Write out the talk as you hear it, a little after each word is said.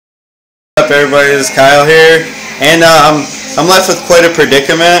What's up, everybody? This is Kyle here, and I'm left with quite a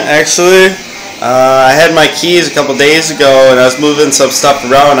predicament actually. I had my keys a couple days ago and I was moving some stuff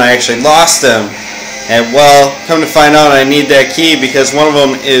around and I actually lost them. And well, come to find out I need that key because one of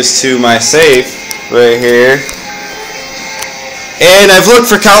them is to my safe right here. And I've looked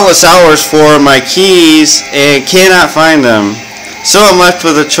for countless hours for my keys and cannot find them. So I'm left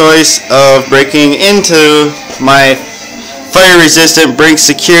with a choice of breaking into my fire-resistant Brinks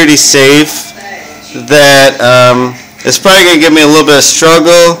security safe that is probably going to give me a little bit of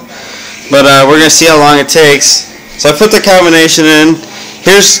struggle, but we're going to see how long it takes. So I put the combination in.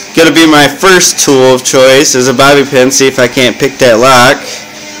 Here's going to be my first tool of choice is a bobby pin, see if I can't pick that lock.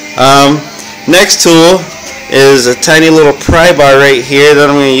 Next tool is a tiny little pry bar right here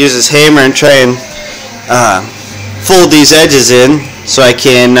that I'm going to use this hammer and try and fold these edges in so I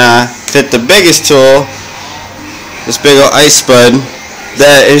can fit the biggest tool, this big old ice spud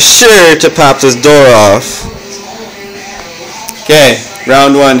that is sure to pop this door off. Okay,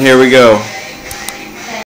 round one, here we go.